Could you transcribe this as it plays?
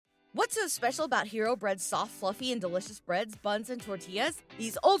What's so special about Hero Bread's soft, fluffy, and delicious breads, buns, and tortillas?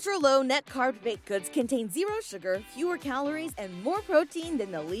 These ultra-low net-carb baked goods contain zero sugar, fewer calories, and more protein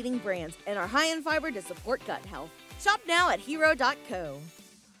than the leading brands, and are high in fiber to support gut health. Shop now at hero.co.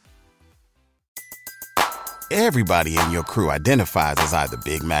 Everybody in your crew identifies as either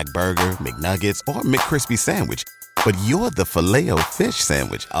Big Mac Burger, McNuggets, or McCrispy Sandwich. But you're the Filet-O-Fish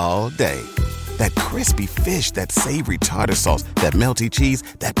Sandwich all day. That crispy fish, that savory tartar sauce, that melty cheese,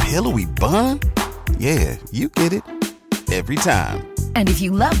 that pillowy bun. Yeah, you get it. Every time. And if you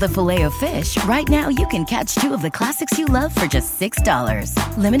love the Filet-O-Fish, right now you can catch two of the classics you love for just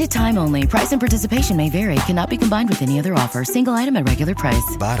 $6. Limited time only. Price and participation may vary. Cannot be combined with any other offer. Single item at regular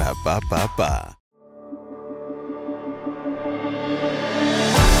price. Ba-da-ba-ba-ba.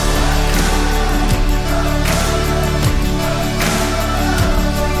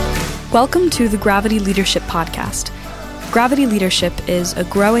 Welcome to the Gravity Leadership Podcast. Gravity Leadership is a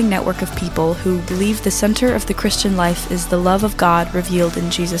growing network of people who believe the center of the Christian life is the love of God revealed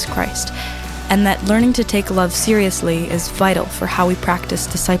in Jesus Christ, and that learning to take love seriously is vital for how we practice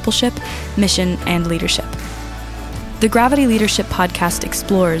discipleship, mission, and leadership. The Gravity Leadership Podcast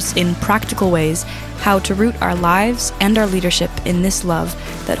explores, in practical ways, how to root our lives and our leadership in this love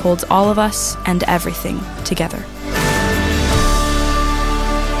that holds all of us and everything together.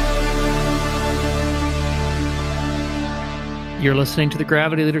 You're listening to the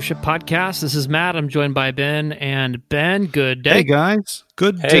Gravity Leadership Podcast. This is Matt. I'm joined by Ben. And Ben, good day. Hey, guys.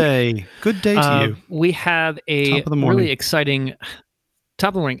 Good day. Good day to you. We have a really exciting top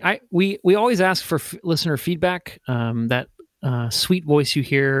of the morning. We always ask for listener feedback. That sweet voice you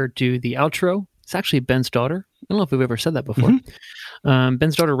hear do the outro. It's actually Ben's daughter. I don't know if we've ever said that before. Mm-hmm.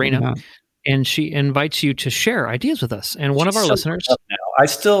 Ben's daughter, Raina. And she invites you to share ideas with us. And one of our listeners... Now. I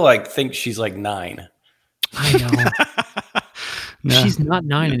still think she's 9. I know. No. She's not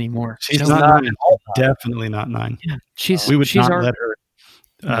 9 anym's She's not 9. Definitely not 9. Yeah, we would not let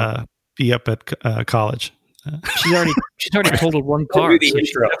her be up at college. She's already totaled one car. So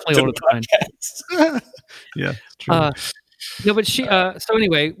she's definitely older than 9. Yeah, true. No, but she. So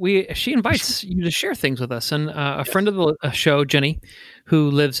anyway, she invites you to share things with us, and a friend of the show, Jenny,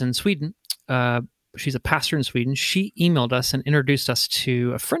 who lives in Sweden. She's a pastor in Sweden. She emailed us and introduced us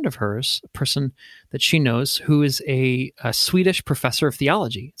to a friend of hers, a person that she knows, who is a Swedish professor of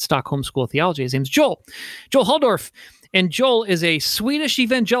theology, Stockholm School of Theology. His name's Joel Halldorf. And Joel is a Swedish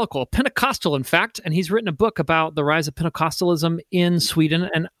evangelical, Pentecostal, in fact, and he's written a book about the rise of Pentecostalism in Sweden.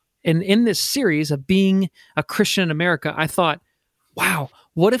 And in this series of being a Christian in America, I thought, wow,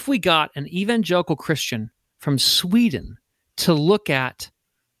 what if we got an evangelical Christian from Sweden to look at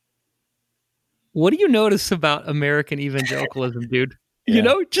what do you notice about American evangelicalism, dude?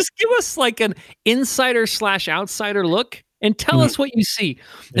 Yeah. Just give us an insider/outsider look and tell us what you see.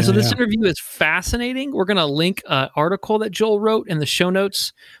 And so this interview is fascinating. We're going to link an article that Joel wrote in the show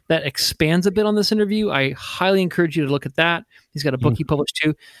notes that expands a bit on this interview. I highly encourage you to look at that. He's got a book he published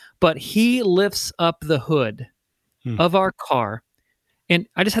too. But he lifts up the hood of our car. And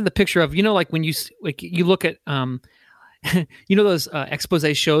I just had the picture of, when you look at... those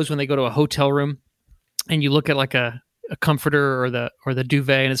expose shows when they go to a hotel room and you look at a comforter or the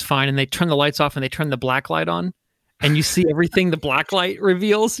duvet and it's fine, and they turn the lights off and they turn the black light on and you see everything the black light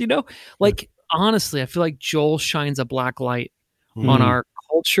reveals, honestly, I feel like Joel shines a black light on our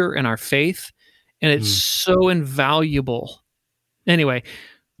culture and our faith, and it's so invaluable. Anyway,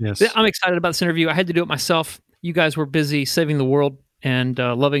 yes, I'm excited about this interview. I had to do it myself. You guys were busy saving the world and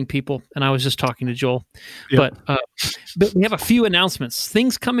loving people, and I was just talking to Joel. Yep. But we have a few announcements,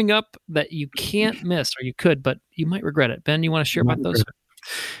 things coming up that you can't miss, or you could, but you might regret it. Ben, you want to share about those?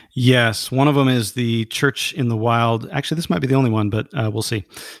 Yes, one of them is the Church in the Wild. Actually, this might be the only one, but we'll see.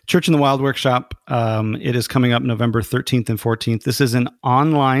 Church in the Wild workshop. It is coming up November 13th and 14th. This is an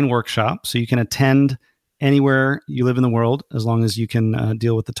online workshop, so you can attend anywhere you live in the world, as long as you can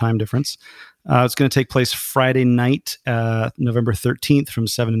deal with the time difference. It's going to take place Friday night, November 13th from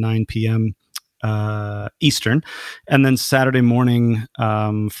 7 to 9 p.m. Eastern, and then Saturday morning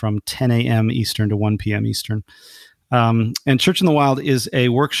from 10 a.m. Eastern to 1 p.m. Eastern. And Church in the Wild is a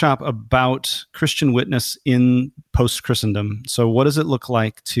workshop about Christian witness in post-Christendom. So what does it look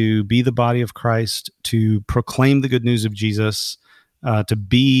like to be the body of Christ, to proclaim the good news of Jesus, to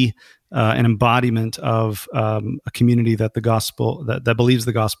be an embodiment of a community that the gospel that believes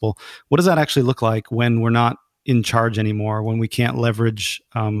the gospel? What does that actually look like when we're not in charge anymore, when we can't leverage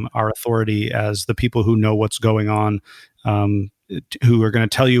our authority as the people who know what's going on, who are going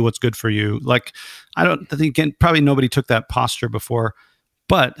to tell you what's good for you? I think probably nobody took that posture before,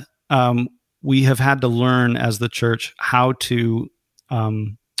 but we have had to learn as the church how to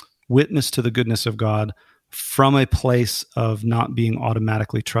witness to the goodness of God from a place of not being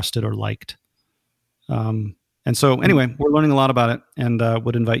automatically trusted or liked. And so anyway, we're learning a lot about it, and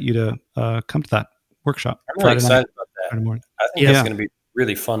would invite you to come to that workshop. I'm really excited about that. I think it's going to be a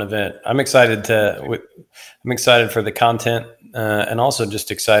really fun event. I'm excited for the content, and also just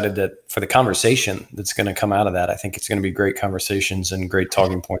excited for the conversation that's going to come out of that. I think it's going to be great conversations and great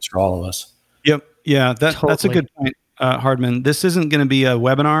talking points for all of us. Yep. Yeah, that's a good point, Hardman. This isn't going to be a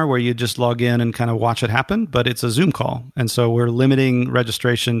webinar where you just log in and kind of watch it happen, but it's a Zoom call. And so we're limiting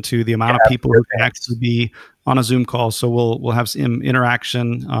registration to the amount of people who can actually be on a Zoom call. So we'll have some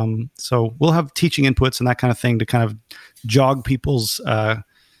interaction. So we'll have teaching inputs and that kind of thing to kind of jog people's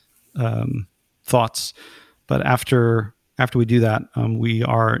thoughts. But after we do that, we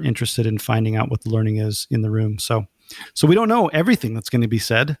are interested in finding out what the learning is in the room. So we don't know everything that's going to be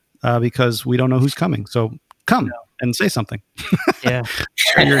said because we don't know who's coming. So come and say something. Yeah.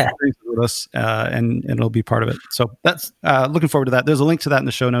 Share your experience with us, and it'll be part of it. So that's looking forward to that. There's a link to that in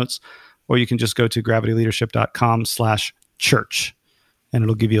the show notes, or you can just go to gravityleadership.com/church, and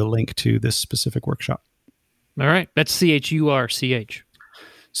it'll give you a link to this specific workshop. All right. That's CHURCH.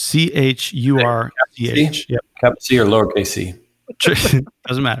 CHURCH. Yep. Capital C or lowercase c?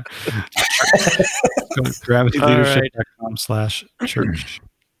 Doesn't matter. Go to gravityleadership.com/church.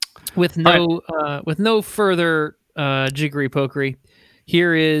 With no further jiggery pokery,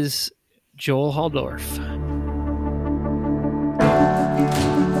 here is Joel Halldorf.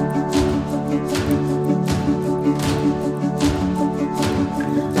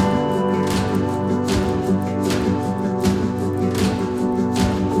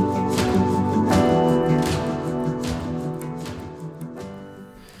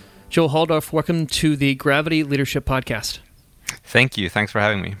 Joel Halldorf, welcome to the Gravity Leadership Podcast. Thank you. Thanks for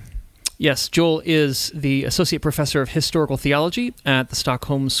having me. Yes, Joel is the Associate Professor of Historical Theology at the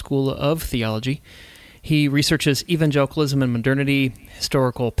Stockholm School of Theology. He researches evangelicalism and modernity,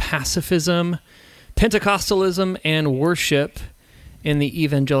 historical pacifism, Pentecostalism, and worship in the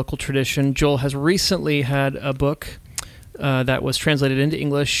evangelical tradition. Joel has recently had a book that was translated into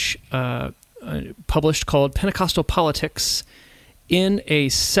English, published, called Pentecostal Politics in a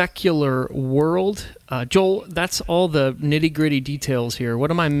Secular World. Joel, that's all the nitty-gritty details here.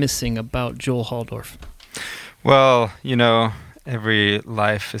 What am I missing about Joel Halldorf? Well, every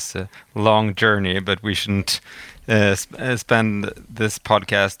life is a long journey, but we shouldn't spend this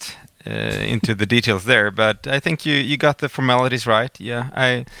podcast into the details there. But I think you got the formalities right.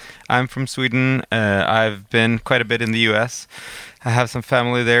 Yeah, I'm from Sweden. I've been quite a bit in the U.S. I have some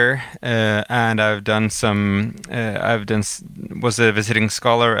family there, and I've done some. Was a visiting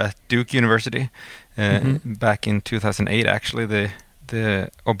scholar at Duke University back in 2008, actually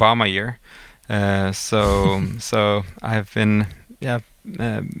the Obama year. So I've been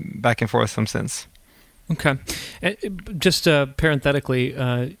back and forth since. Okay, just parenthetically,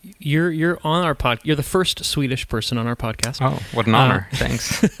 you're on our pod. You're the first Swedish person on our podcast. Oh, what an honor!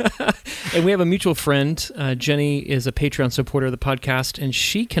 Thanks. And we have a mutual friend. Jenny is a Patreon supporter of the podcast, and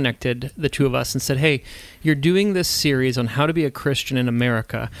she connected the two of us and said, "Hey, you're doing this series on how to be a Christian in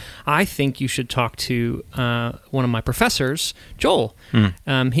America. I think you should talk to one of my professors, Joel.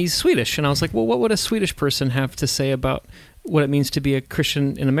 He's Swedish." And I was like, "Well, what would a Swedish person have to say about what it means to be a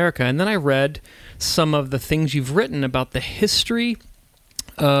Christian in America?" And then I read some of the things you've written about the history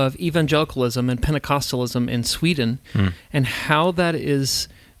of evangelicalism and Pentecostalism in Sweden and how that is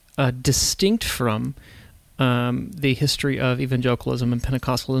distinct from the history of evangelicalism and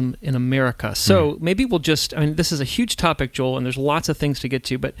Pentecostalism in America. So maybe we'll just, this is a huge topic, Joel, and there's lots of things to get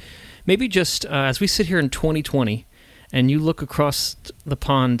to, but maybe just as we sit here in 2020 and you look across the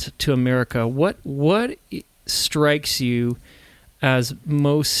pond to America, what strikes you as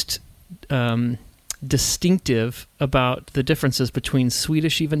most distinctive about the differences between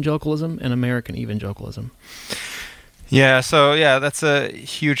Swedish evangelicalism and American evangelicalism? Yeah, so that's a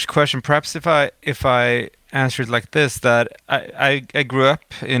huge question. Perhaps if I answer it like this, that I grew up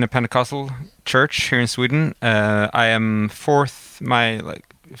in a Pentecostal church here in Sweden. I am fourth. My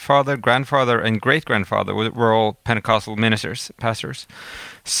father, grandfather, and great-grandfather were all Pentecostal pastors.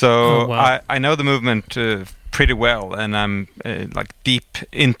 So wow. I know the movement pretty well, and I'm deep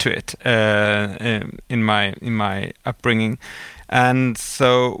into it in my upbringing, and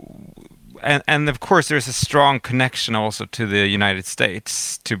so. And of course, there's a strong connection also to the United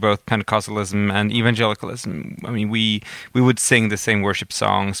States, to both Pentecostalism and evangelicalism. I mean, we would sing the same worship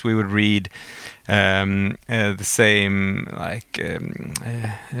songs. We would read the same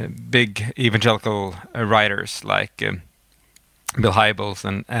big evangelical writers like Bill Hybels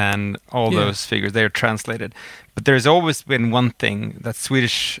and all those figures. They're translated. But there's always been one thing that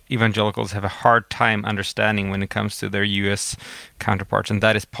Swedish evangelicals have a hard time understanding when it comes to their U.S. counterparts, and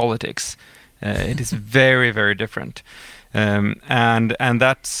that is politics. It is very, very different. And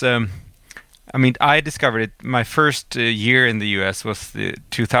that's... I mean, I discovered it. My first year in the U.S. was the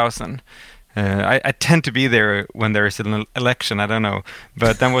 2000. I tend to be there when there is an election. I don't know,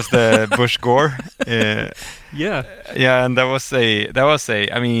 but that was the Bush-Gore. Yeah, and that was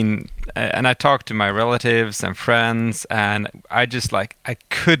a. I mean, and I talked to my relatives and friends, and I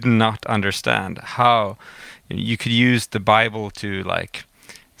could not understand how you could use the Bible to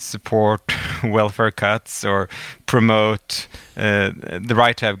support welfare cuts or promote the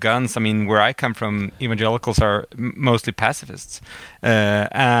right to have guns. I mean, where I come from, evangelicals are mostly pacifists,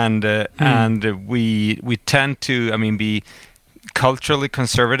 and we tend to, be culturally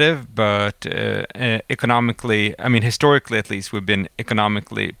conservative, but economically, historically at least, we've been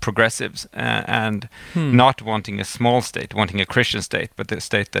economically progressives and not wanting a small state, wanting a Christian state, but a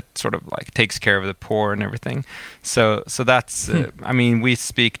state that sort of takes care of the poor and everything. So that's, we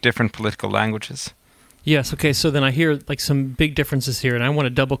speak different political languages. Yes. Okay. So then I hear some big differences here, and I want to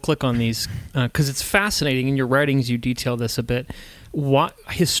double click on these because it's fascinating. In your writings, you detail this a bit.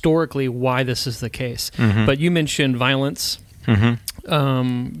 Historically, why this is the case. Mm-hmm. But you mentioned violence.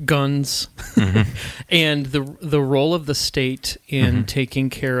 Mm-hmm. Guns, mm-hmm. and the role of the state in mm-hmm. taking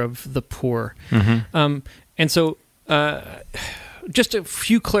care of the poor. Mm-hmm. And so just a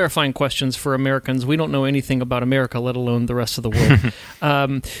few clarifying questions for Americans. We don't know anything about America, let alone the rest of the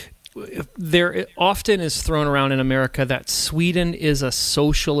world. There often is thrown around in America that Sweden is a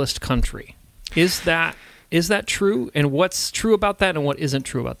socialist country. Is that true? And what's true about that and what isn't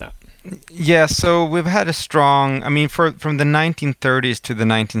true about that? Yeah, so we've had a strong, from the 1930s to the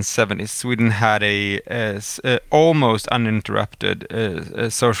 1970s, Sweden had a almost uninterrupted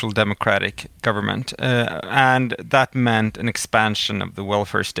social democratic government, and that meant an expansion of the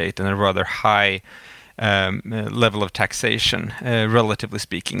welfare state and a rather high level of taxation, relatively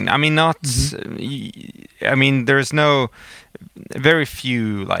speaking. There's very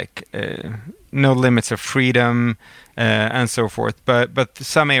few no limits of freedom and so forth, but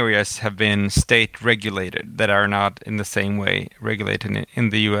some areas have been state regulated that are not in the same way regulated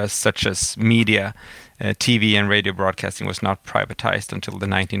in the US, such as media. TV and radio broadcasting was not privatized until the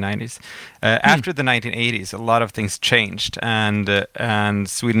 1990s. After the 1980s, a lot of things changed, and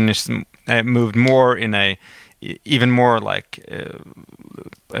Sweden is moved more in a even more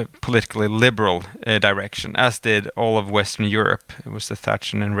a politically liberal direction, as did all of Western Europe. It was the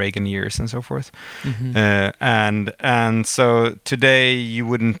Thatcher and Reagan years and so forth. Mm-hmm. And so today you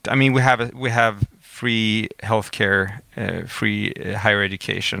wouldn't. We have free healthcare, free higher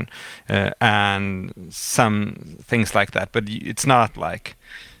education, and some things like that. But it's not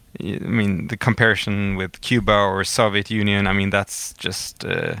the comparison with Cuba or Soviet Union. That's just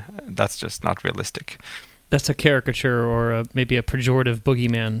not realistic. That's a caricature or maybe a pejorative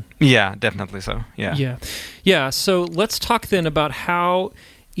boogeyman. Yeah, definitely so. Yeah. Yeah. So let's talk then about how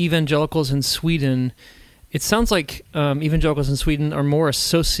evangelicals in Sweden. It sounds like evangelicals in Sweden are more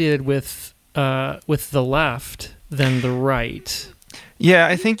associated with the left than the right. Yeah,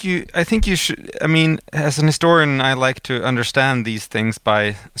 I think you should. As an historian, I like to understand these things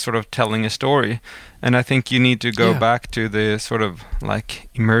by sort of telling a story, and I think you need to go back to the sort of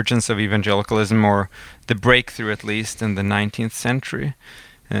emergence of evangelicalism, or the breakthrough, at least in the 19th century,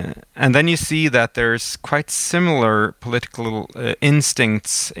 and then you see that there's quite similar political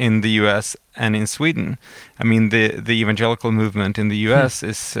instincts in the U.S. and in Sweden. The evangelical movement in the U.S.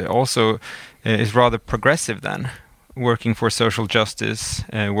 is also is rather progressive then. Working for social justice,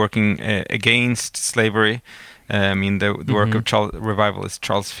 working against slavery. The work of revivalist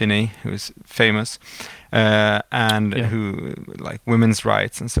Charles Finney, who is famous, and who women's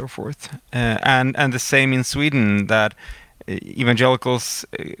rights and so forth. And the same in Sweden, that evangelicals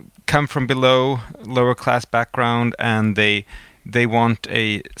come from below, lower class background, and they want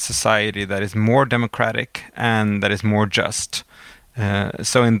a society that is more democratic and that is more just.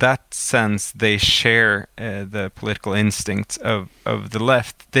 So in that sense, they share the political instincts of the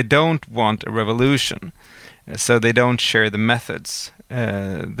left. They don't want a revolution, so they don't share the methods.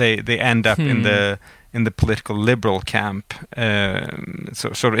 They end up in the political liberal camp,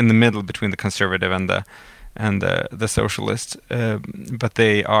 so sort of in the middle between the conservative and the socialist. But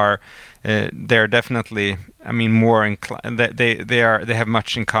they are definitely, more inclined. They have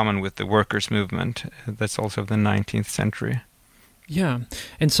much in common with the workers' movement. That's also of the 19th century. Yeah.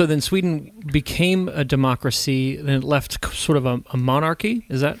 And so then Sweden became a democracy, then it left sort of a monarchy.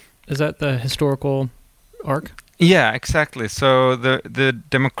 Is that the historical arc? Yeah, exactly. So the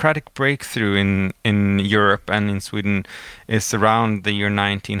democratic breakthrough in Europe and in Sweden is around the year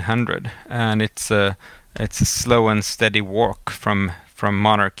 1900, and it's a slow and steady walk from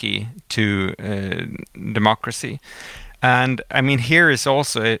monarchy to democracy. And I mean, here is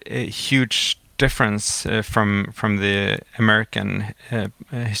also a huge difference from the American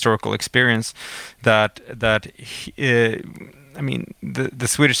historical experience that I mean, the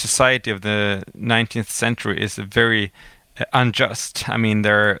Swedish society of the 19th century is very unjust. I mean,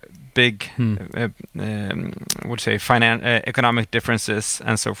 there are big, economic differences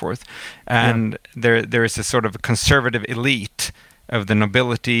and so forth, and there is a sort of a conservative elite of the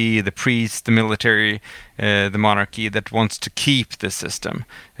nobility, the priests, the military, the monarchy that wants to keep the system.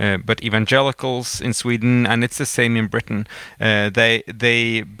 But evangelicals in Sweden, and it's the same in Britain,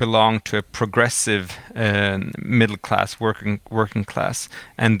 they belong to a progressive middle class, working class,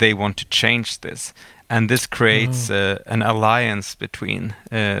 and they want to change this. And this creates an alliance between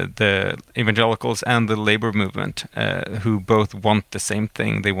the evangelicals and the labor movement, who both want the same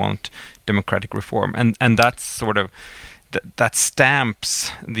thing. They want democratic reform, and that's sort of that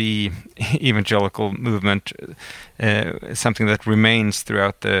stamps the evangelical movement, something that remains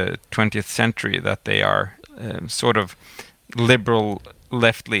throughout the 20th century, that they are sort of liberal,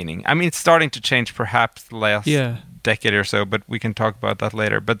 left-leaning. I mean, it's starting to change perhaps the last decade or so, but we can talk about that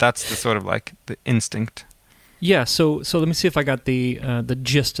later. But that's the sort of like the instinct. Yeah, so let me see if I got the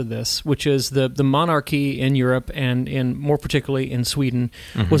gist of this, which is the monarchy in Europe and in more particularly in Sweden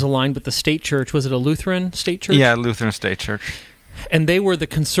was aligned with the state church. Was it a Lutheran state church? Yeah, Lutheran state church. And they were the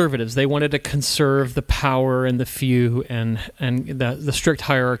conservatives. They wanted to conserve the power and the few and the strict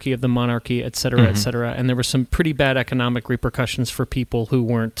hierarchy of the monarchy, et cetera, et cetera. And there were some pretty bad economic repercussions for people who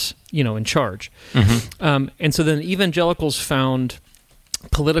weren't, in charge. And so then evangelicals found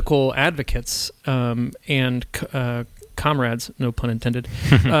political advocates and comrades, no pun intended,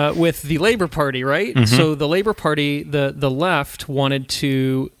 with the Labor Party, right? So the Labor Party, the left wanted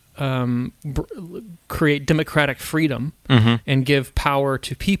to create democratic freedom and give power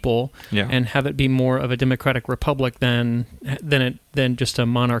to people and have it be more of a democratic republic than just a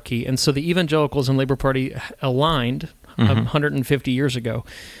monarchy. And so the evangelicals and Labor Party aligned 150 years ago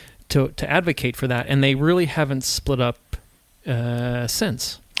to advocate for that, and they really haven't split up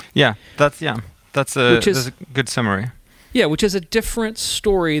since. That's a good summary. Yeah, which is a different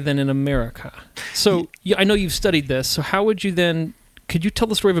story than in America. So I know you've studied this. So how would you then? Could you tell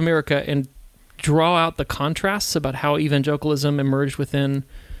the story of America and draw out the contrasts about how evangelicalism emerged within,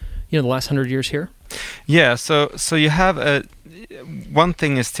 the last 100 years here? Yeah. So you have one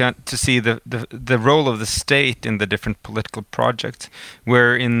thing is to see the role of the state in the different political projects,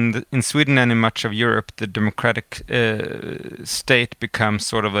 where in Sweden and in much of Europe, the democratic state becomes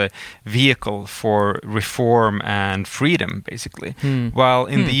sort of a vehicle for reform and freedom, basically. While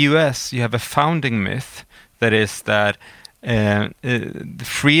in the US, you have a founding myth that is that the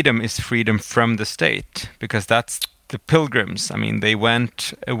freedom is freedom from the state, because that's the Pilgrims. I mean, they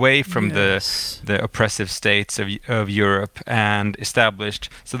went away from the oppressive states of Europe and established.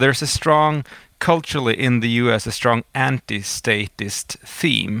 So there's a strong, culturally in the US, a strong anti-statist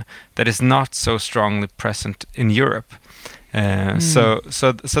theme that is not so strongly present in Europe. So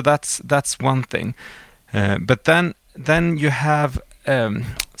that's one thing. But then you have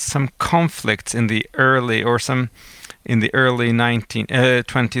some conflicts in the early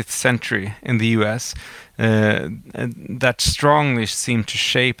 20th century in the US that strongly seem to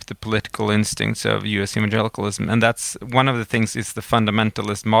shape the political instincts of US evangelicalism. And that's one of the things is the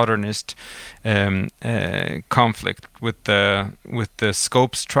fundamentalist modernist conflict with the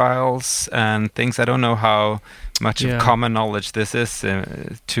Scopes trials and things. I don't know how much of common knowledge this is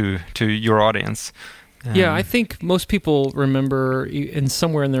to your audience. I think most people remember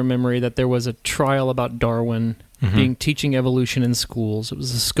somewhere in their memory that there was a trial about Darwin teaching evolution in schools. It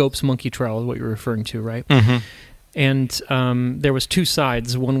was the Scopes monkey trial, is what you're referring to, right? And there was two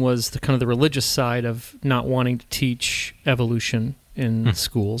sides. One was the religious side of not wanting to teach evolution in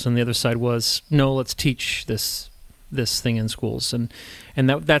schools, and the other side was, no, let's teach this thing in schools. And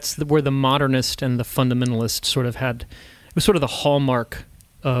that's where the modernist and the fundamentalist sort of had. It was sort of the hallmark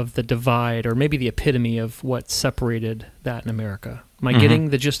of the divide, or maybe the epitome of what separated that in America. Am I getting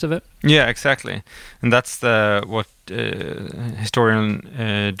the gist of it? Yeah, exactly. And that's what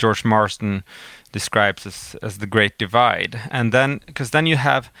historian George Marsden describes as the Great Divide. And then, because then you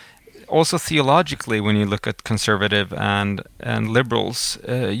have also theologically, when you look at conservative and liberals,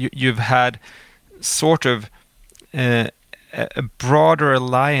 you've had sort of a broader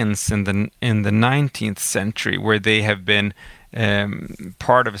alliance in the 19th century, where they have been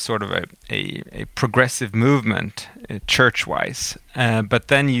part of a sort of a progressive movement church-wise. But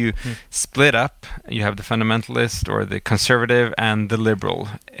then you split up. You have the fundamentalist or the conservative and the liberal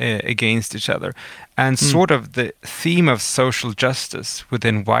against each other. And sort of the theme of social justice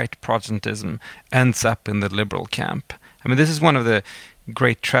within white Protestantism ends up in the liberal camp. I mean, this is one of the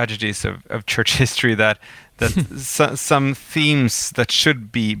great tragedies of church history, that some themes that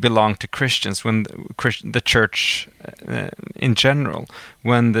should belong to Christians, when the church in general,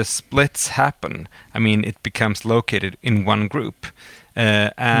 when the splits happen, I mean, it becomes located in one group,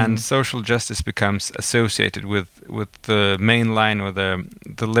 and social justice becomes associated with the main line or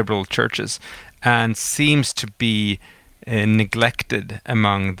the liberal churches, and seems to be neglected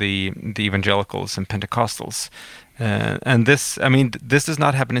among the evangelicals and Pentecostals. And this does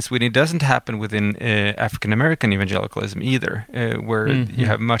not happen in Sweden. It doesn't happen within African American evangelicalism either, where you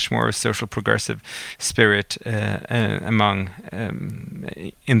have much more social progressive spirit among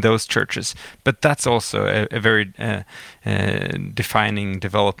in those churches. But that's also a very defining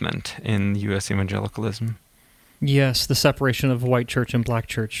development in U.S. evangelicalism. Yes, the separation of white church and black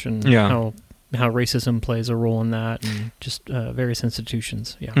church, and how racism plays a role in that, and just various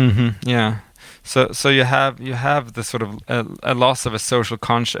institutions. So you have the sort of a loss of a social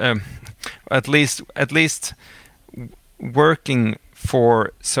at least working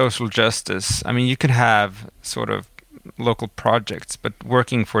for social justice. I mean, you can have sort of local projects, but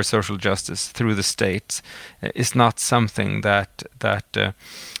working for social justice through the state is not something that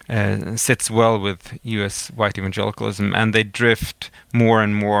sits well with U.S. white evangelicalism, and they drift more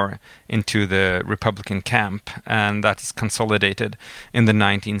and more into the Republican camp, and that is consolidated in the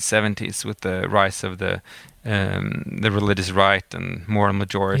 1970s with the rise of the religious right and moral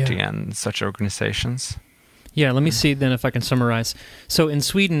majority and such organizations. Yeah, let me see then if I can summarize. So in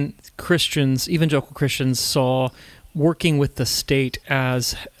Sweden, evangelical Christians saw working with the state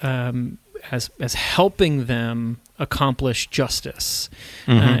as helping them accomplish justice.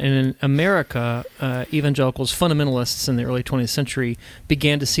 And in America, evangelicals, fundamentalists in the early 20th century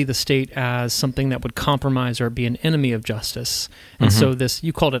began to see the state as something that would compromise or be an enemy of justice. And so this,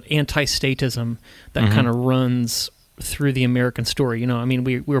 you called it anti-statism, that kind of runs through the American story. You know, I mean,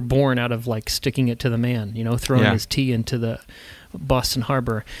 we were born out of like sticking it to the man, you know, throwing his tea into the Boston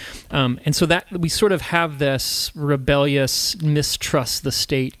Harbor. And so that we sort of have this rebellious mistrust the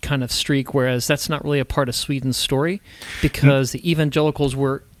state kind of streak, whereas that's not really a part of Sweden's story, because the evangelicals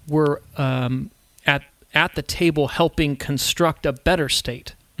were at the table helping construct a better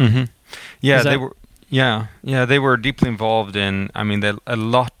state. Yeah, they were. Yeah, they were deeply involved in. I mean, a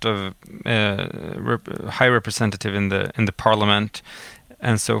lot of high representative in the parliament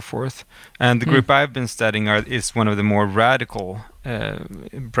and so forth. And the group I've been studying is one of the more radical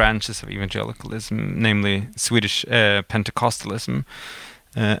branches of evangelicalism, namely Swedish Pentecostalism.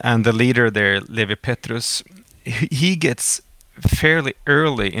 And the leader there, Levi Petrus, he gets fairly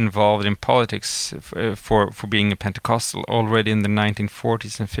early involved in politics for being a Pentecostal already in the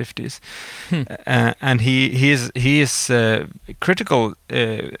 1940s and 50s. And he is critical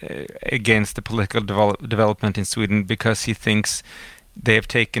against the political development in Sweden, because he thinks they have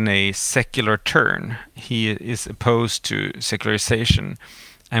taken a secular turn. He is opposed to secularization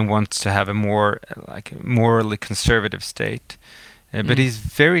and wants to have a more morally conservative state. But he's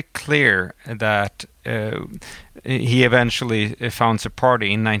very clear that he eventually founds a party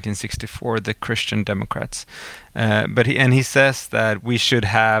in 1964, the Christian Democrats. But he says that we should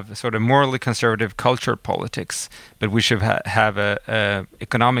have sort of morally conservative cultural politics, but we should have a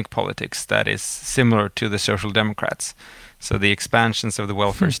economic politics that is similar to the Social Democrats. So the expansions of the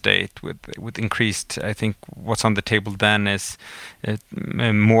welfare state with increased, I think what's on the table then is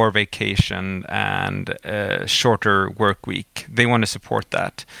more vacation and shorter work week. They want to support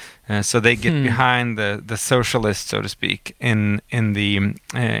that. So they get behind the socialists, so to speak, in the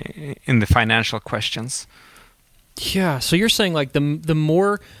financial questions. Yeah, so you're saying like the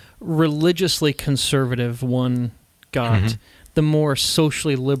more religiously conservative one got, the more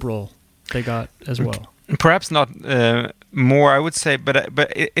socially liberal they got as well. Perhaps not more, I would say, but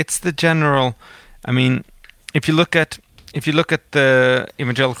it's the general. I mean, if you look at the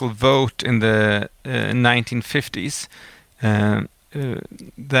evangelical vote in the 1950s,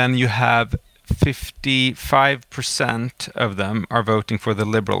 then you have 55% of them are voting for the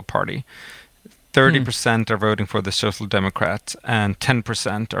Liberal Party, 30% are voting for the Social Democrats, and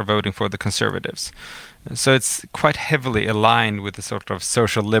 10% are voting for the Conservatives. So it's quite heavily aligned with the sort of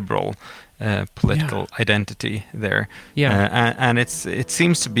social liberal political identity there. Yeah, and it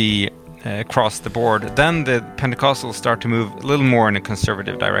seems to be across the board. Then the Pentecostals start to move a little more in a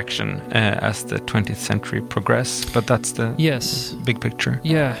conservative direction as the 20th century progresses. But that's the big picture.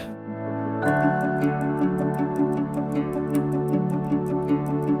 Yeah.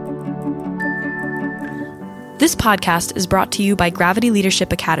 This podcast is brought to you by Gravity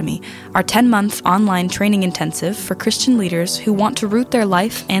Leadership Academy, our 10-month online training intensive for Christian leaders who want to root their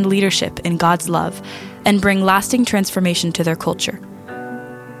life and leadership in God's love and bring lasting transformation to their culture.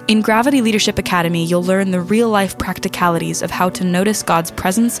 In Gravity Leadership Academy, you'll learn the real-life practicalities of how to notice God's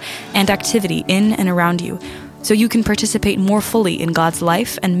presence and activity in and around you, so you can participate more fully in God's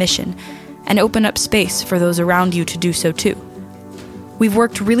life and mission, and open up space for those around you to do so too. We've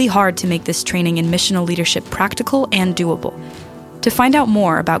worked really hard to make this training in missional leadership practical and doable. To find out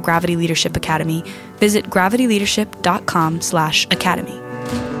more about Gravity Leadership Academy, visit gravityleadership.com/academy.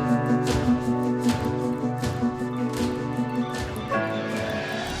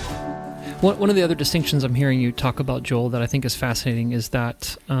 One of the other distinctions I'm hearing you talk about, Joel, that I think is fascinating is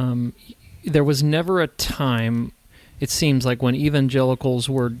that there was never a time, it seems like, when evangelicals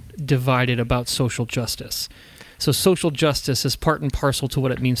were divided about social justice. So social justice is part and parcel to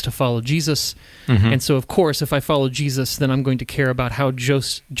what it means to follow Jesus. Mm-hmm. And so, of course, if I follow Jesus, then I'm going to care about how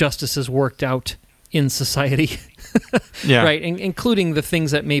justice is worked out in society, right? Including the things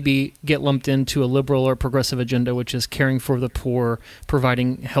that maybe get lumped into a liberal or progressive agenda, which is caring for the poor,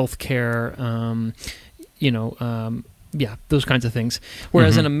 providing health care, those kinds of things.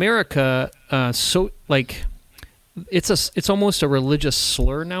 Whereas in America, it's almost a religious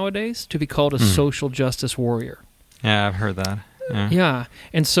slur nowadays to be called a social justice warrior. Yeah, I've heard that. Yeah.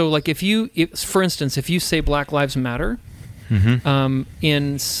 And so, like, for instance, if you say Black Lives Matter,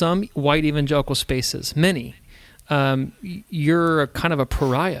 in some white evangelical spaces, many, you're kind of a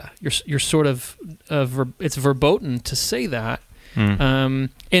pariah. You're sort of it's verboten to say that. And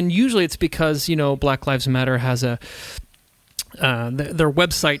usually it's because, Black Lives Matter has their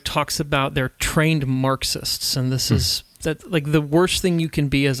website talks about they're trained Marxists, and this is like the worst thing you can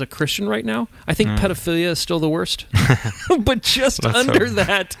be as a Christian right now. I think pedophilia is still the worst, but just under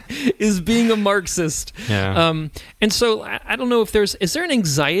that is being a Marxist. Yeah. And so I don't know if is there an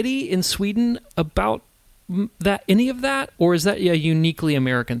anxiety in Sweden about any of that, or is that a uniquely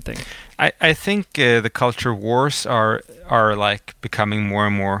American thing? I think the culture wars are like becoming more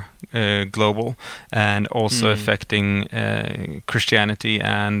and more global, and also affecting Christianity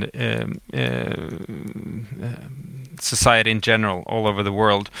and society in general all over the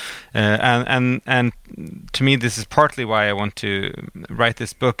world, and to me this is partly why I want to write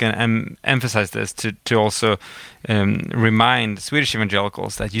this book and emphasize this to also remind Swedish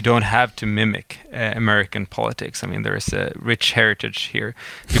evangelicals that you don't have to mimic American politics. I mean, there is a rich heritage here,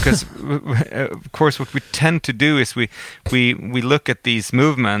 because of course what we tend to do is we look at these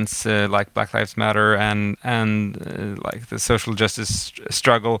movements like Black Lives Matter and like the social justice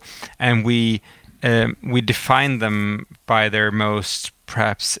struggle, and we define them by their most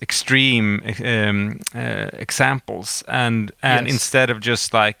perhaps extreme examples, and instead of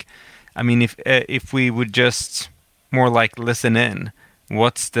just like, I mean, if we would just more like listen in,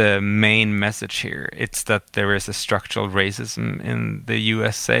 what's the main message here? It's that there is a structural racism in the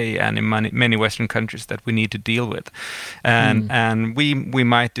USA and in many Western countries that we need to deal with, and we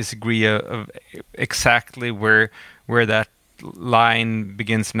might disagree of exactly where that line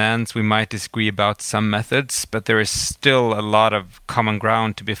begins and ends. We might disagree about some methods, but there is still a lot of common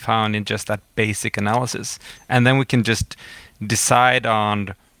ground to be found in just that basic analysis. And then we can just decide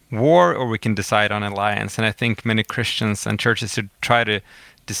on war, or we can decide on alliance. And I think many Christians and churches should try to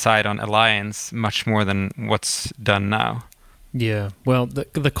decide on alliance much more than what's done now. Yeah, well,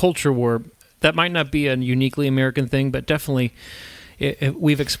 the culture war, that might not be a uniquely American thing, but definitely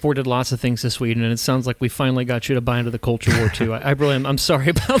we've exported lots of things to Sweden, and it sounds like we finally got you to buy into the culture war too. I really am. I'm sorry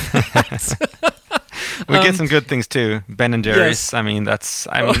about that. We get some good things too. Ben and Jerry's. Yes. I mean,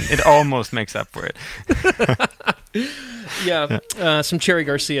 it almost makes up for it. Some Cherry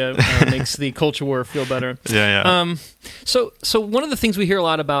Garcia makes the culture war feel better. Yeah. So one of the things we hear a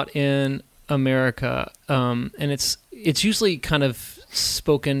lot about in America, and it's usually kind of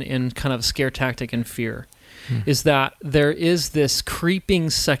spoken in kind of scare tactic and fear, is that there is this creeping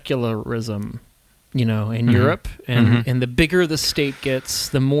secularism, in Europe, and the bigger the state gets,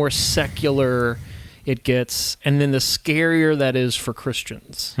 the more secular it gets, and then the scarier that is for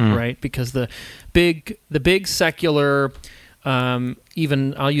Christians, right? Because the big secular,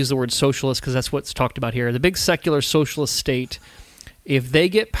 even I'll use the word socialist because that's what's talked about here. The big secular socialist state, if they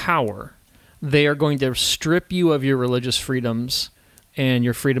get power, they are going to strip you of your religious freedoms and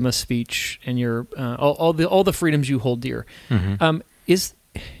your freedom of speech and your all the freedoms you hold dear.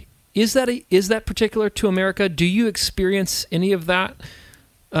 Is that particular to America? Do you experience any of that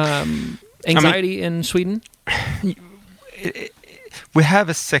anxiety in Sweden? We have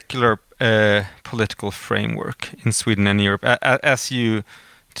a secular political framework in Sweden and Europe, as you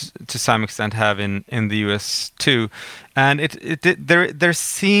to some extent have in the US too, and there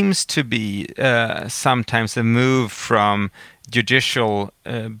seems to be sometimes a move from judicial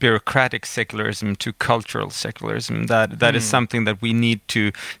bureaucratic secularism to cultural secularism. That is something that we need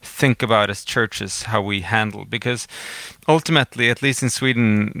to think about as churches, how we handle, because ultimately, at least in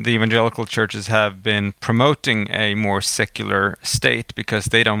Sweden, the evangelical churches have been promoting a more secular state because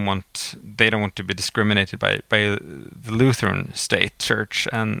they don't want to be discriminated by the Lutheran state church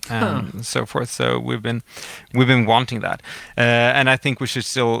and so forth. So we've been wanting that, and I think we should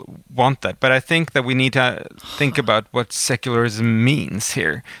still want that. But I think that we need to think about what secularism means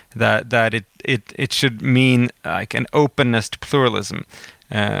here. That it should mean like an openness to pluralism.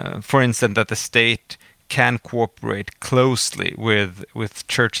 For instance, that the state can cooperate closely with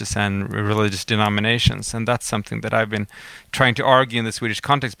churches and religious denominations, and that's something that I've been trying to argue in the Swedish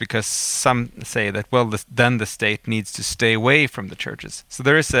context, because some say that then the state needs to stay away from the churches. So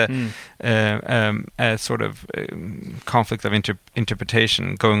there is a sort of conflict of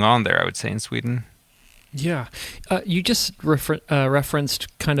interpretation going on there, I would say, in Sweden. Yeah, you just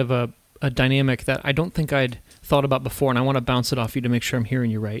referenced kind of a dynamic that I don't think I'd thought about before, and I want to bounce it off you to make sure I'm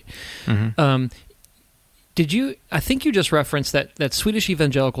hearing you right. Mm-hmm. I think you just referenced that Swedish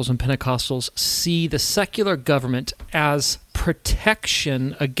evangelicals and Pentecostals see the secular government as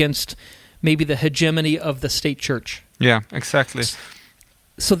protection against maybe the hegemony of the state church. Yeah, exactly.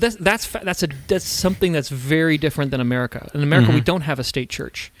 So that's something that's very different than America. In America, we don't have a state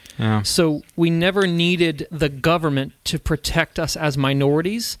church. Yeah. So we never needed the government to protect us as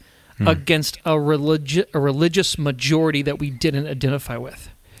minorities against a religious majority that we didn't identify with.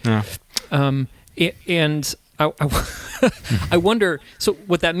 Yeah. And I wonder, so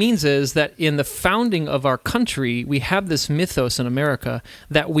what that means is that in the founding of our country, we have this mythos in America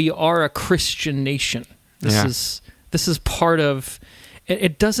that we are a Christian nation. This is part of,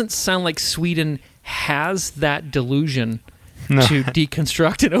 it doesn't sound like Sweden has that delusion to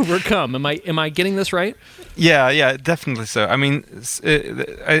deconstruct and overcome. Am I getting this right? Yeah, definitely so. I mean,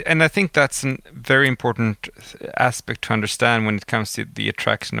 and I think that's a very important aspect to understand when it comes to the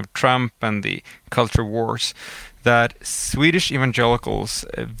attraction of Trump and the culture wars, that Swedish evangelicals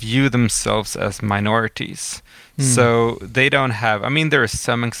view themselves as minorities. So they don't have, I mean, there is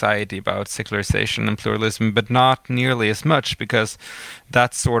some anxiety about secularization and pluralism, but not nearly as much, because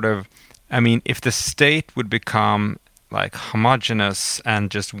that's sort of, I mean, if the state would become like homogeneous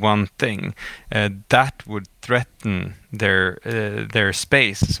and just one thing, that would threaten their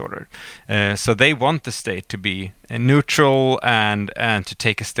space, sort of. So they want the state to be neutral and to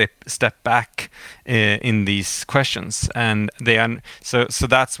take a step back in these questions, and so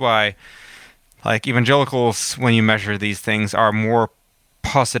that's why, like, evangelicals, when you measure these things, are more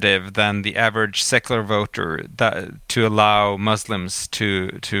positive than the average secular voter, that to allow Muslims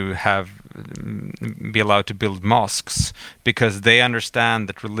to be allowed to build mosques, because they understand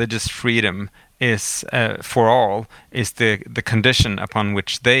that religious freedom is for all is the condition upon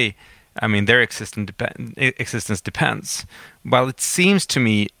which their existence depends. While it seems to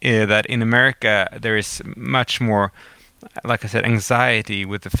me that in America there is much more, like I said, anxiety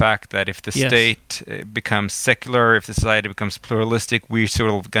with the fact that if the state becomes secular, if the society becomes pluralistic, we're sort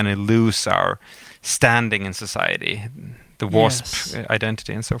of going to lose our standing in society, the WASP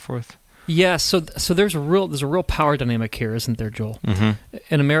identity and so forth. Yeah, so there's a real power dynamic here, isn't there, Joel? Mm-hmm.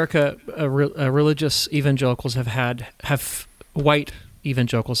 In America, religious evangelicals have white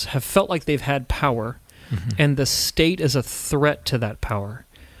evangelicals have felt like they've had power, and the state is a threat to that power.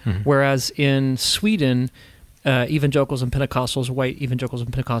 Whereas in Sweden, evangelicals and Pentecostals, white evangelicals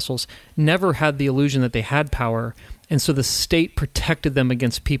and Pentecostals, never had the illusion that they had power, and so the state protected them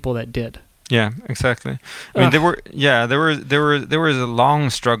against people that did. Yeah, exactly. I mean, there was a long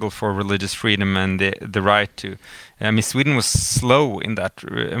struggle for religious freedom and the right to. I mean, Sweden was slow in that.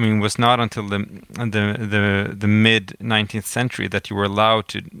 I mean, it was not until the mid 19th century that you were allowed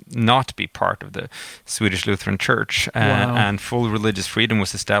to not be part of the Swedish Lutheran Church, and full religious freedom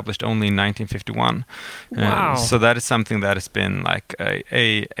was established only in 1951. Wow! So that is something that has been like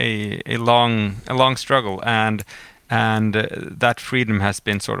a long struggle, and that freedom has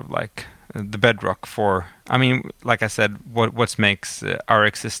been sort of like the bedrock for, I mean, like I said, what makes our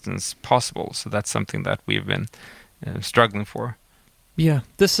existence possible. So that's something that we've been struggling for. Yeah,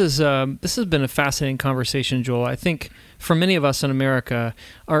 this has been a fascinating conversation, Joel. I think for many of us in America,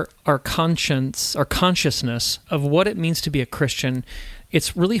 our consciousness of what it means to be a Christian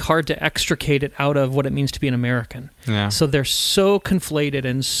it's really hard to extricate it out of what it means to be an American. Yeah. So they're so conflated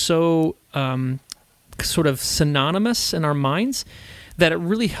and so sort of synonymous in our minds that it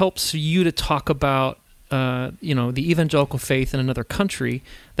really helps you to talk about the evangelical faith in another country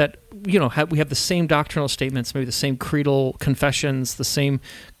that, we have the same doctrinal statements, maybe the same creedal confessions, the same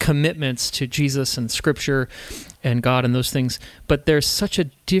commitments to Jesus and Scripture and God and those things, but there's such a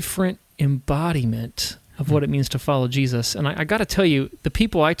different embodiment of what it means to follow Jesus. And I got to tell you, the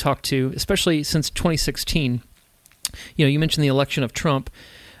people I talk to, especially since 2016, you mentioned the election of Trump.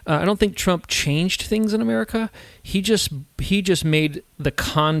 I don't think Trump changed things in America. He just made the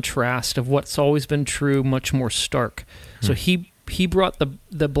contrast of what's always been true much more stark. So he brought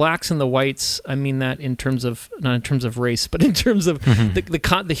the blacks and the whites. I mean that in terms of, not in terms of race, but in terms of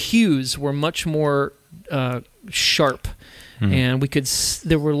the hues were much more sharp, and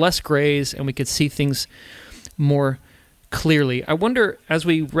there were less grays, and we could see things more clearly. I wonder, as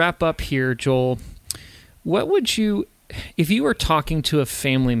we wrap up here, Joel, what would you, if you were talking to a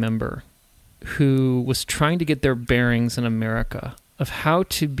family member who was trying to get their bearings in America of how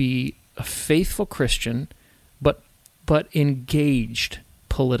to be a faithful Christian, but engaged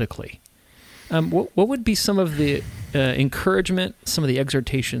politically, what would be some of the encouragement, some of the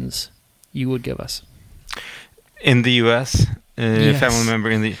exhortations you would give us? In the U.S., Yes. family member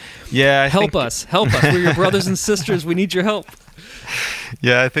in the... Yeah, Help us. We're your brothers and sisters. We need your help.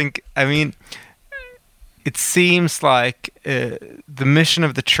 Yeah, I mean, it seems like the mission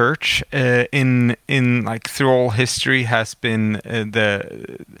of the church in like through all history has been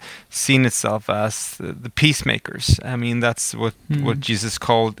seen itself as the peacemakers. I mean, that's what Jesus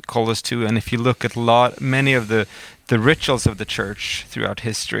called us to. And if you look at many of the rituals of the church throughout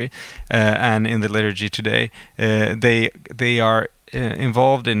history and in the liturgy today, they are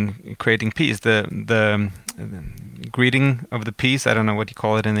involved in creating peace. The greeting of the peace, I don't know what you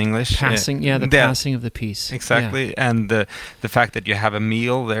call it in English. Passing of the peace. Exactly, yeah. And the fact that you have a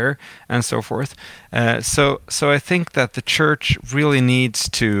meal there and so forth. So I think that the church really needs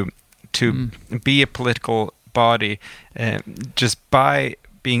to be a political body just by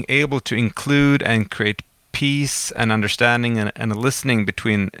being able to include and create peace and understanding and a listening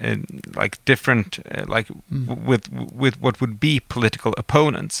between different with what would be political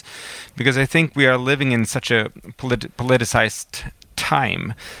opponents, because I think we are living in such a politicized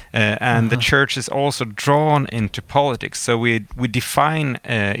time, and the church is also drawn into politics. So we define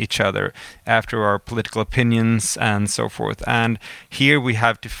each other after our political opinions and so forth. And here we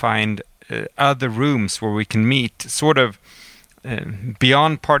have to find other rooms where we can meet, sort of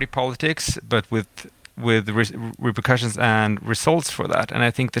beyond party politics, but with repercussions and results for that. And I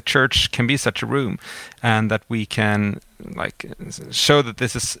think the church can be such a room, and that we can show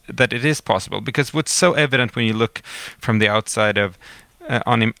that it is possible. Because what's so evident when you look from the outside of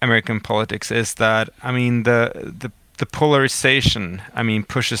on American politics is that, I mean, the polarization, I mean,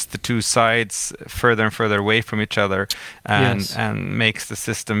 pushes the two sides further and further away from each other, and makes the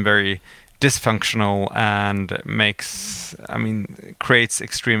system very dysfunctional and creates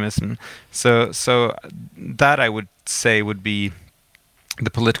extremism. So that, I would say, would be the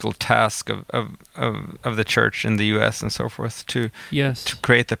political task of the church in the U.S. and so forth, to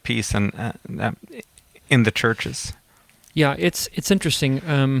create the peace and in the churches. Yeah, it's interesting.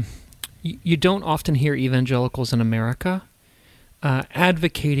 You don't often hear evangelicals in America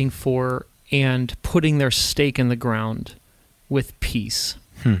advocating for and putting their stake in the ground with peace.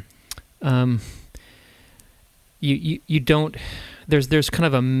 You don't. There's kind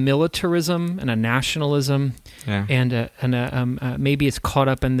of a militarism and a nationalism, and maybe it's caught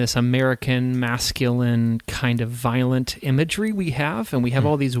up in this American masculine kind of violent imagery we have, and we have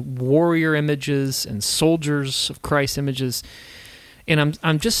all these warrior images and soldiers of Christ images, and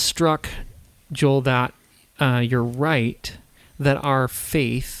I'm just struck, Joel, that you're right, that our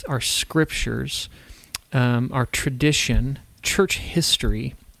faith, our scriptures, our tradition, church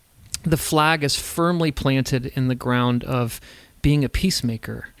history, the flag is firmly planted in the ground of being a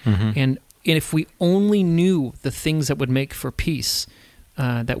peacemaker. And if we only knew the things that would make for peace,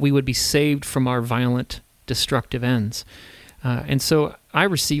 that we would be saved from our violent, destructive ends. And so I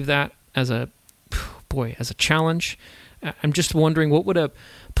receive that as a challenge. I'm just wondering, what would a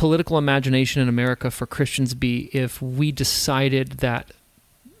political imagination in America for Christians be if we decided that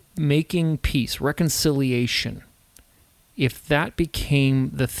making peace, reconciliation, if that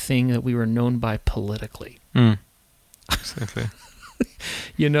became the thing that we were known by politically? Exactly.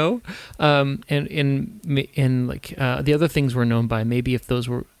 And the other things we're known by, maybe if those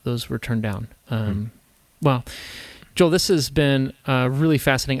were turned down. Well, Joel, this has been really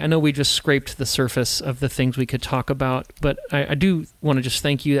fascinating. I know we just scraped the surface of the things we could talk about, but I do want to just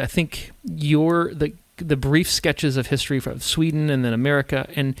thank you. I think the brief sketches of history of Sweden and then America,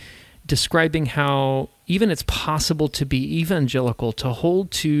 and describing how even it's possible to be evangelical, to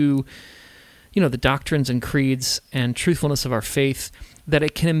hold to, the doctrines and creeds and truthfulness of our faith, that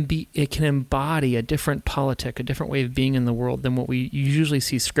it can embody a different politic, a different way of being in the world than what we usually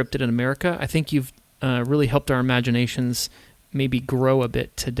see scripted in America. I think you've really helped our imaginations maybe grow a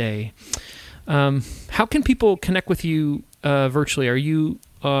bit today. How can people connect with you virtually? Are you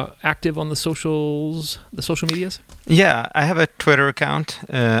active on the social medias? Yeah, I have a Twitter account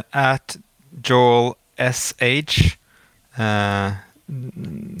at Joel SH. That's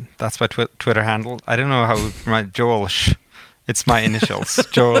my Twitter handle. I don't know how my Joel. It's my initials,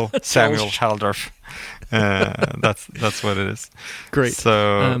 Joel Samuel Haldorf. That's what it is. Great.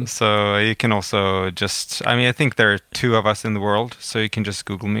 So you can also just. I think there are 2 of us in the world, so you can just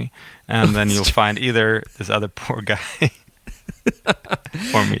Google me, and then you'll find either this other poor guy.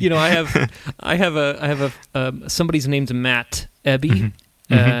 Or me. I have somebody's name's Matt Ebby,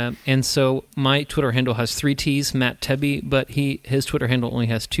 and so my Twitter handle has 3 T's, Matt Tebby, but his Twitter handle only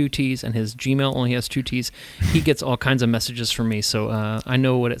has 2 T's, and his Gmail only has 2 T's. He gets all kinds of messages from me, so I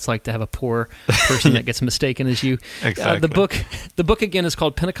know what it's like to have a poor person that gets mistaken as you. Exactly. The book again is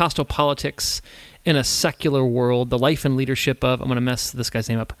called Pentecostal Politics in a Secular World: The Life and Leadership of, I'm going to mess this guy's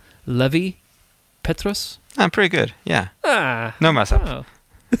name up, Levi Petrus. I'm pretty good. Yeah. No mess up. Oh.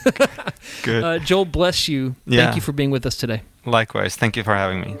 Good. Joel, bless you. Yeah. Thank you for being with us today. Likewise. Thank you for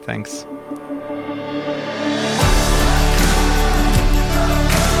having me. Thanks.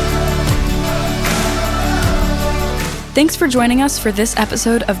 Thanks for joining us for this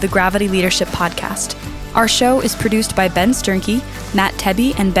episode of the Gravity Leadership Podcast. Our show is produced by Ben Sternke, Matt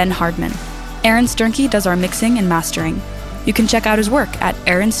Tebby, and Ben Hardman. Aaron Sternke does our mixing and mastering. You can check out his work at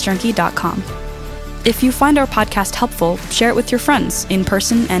aaronsternke.com. If you find our podcast helpful, share it with your friends in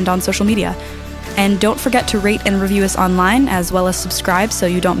person and on social media. And don't forget to rate and review us online, as well as subscribe so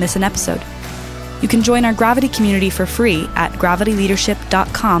you don't miss an episode. You can join our Gravity community for free at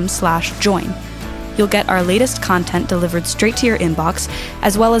gravityleadership.com/join. You'll get our latest content delivered straight to your inbox,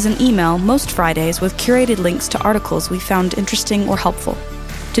 as well as an email most Fridays with curated links to articles we found interesting or helpful.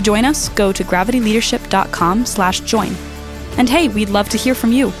 To join us, go to gravityleadership.com/join. And hey, we'd love to hear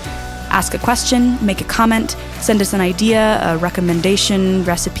from you. Ask a question, make a comment, send us an idea, a recommendation,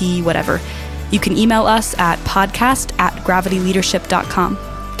 recipe, whatever. You can email us at podcast@gravityleadership.com.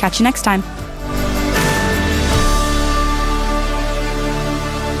 Catch you next time.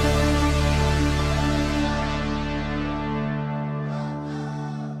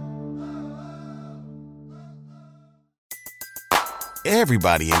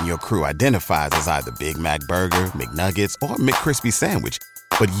 Everybody in your crew identifies as either Big Mac Burger, McNuggets, or McCrispy Sandwich.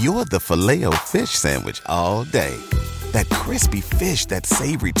 But you're the Filet-O-Fish Sandwich all day. That crispy fish, that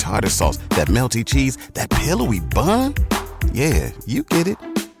savory tartar sauce, that melty cheese, that pillowy bun. Yeah, you get it.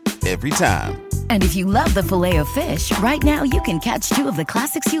 Every time. And if you love the Filet-O-Fish, right now you can catch 2 of the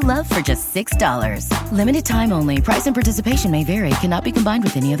classics you love for just $6. Limited time only. Price and participation may vary. Cannot be combined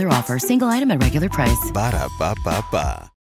with any other offer. Single item at regular price. Ba-da-ba-ba-ba.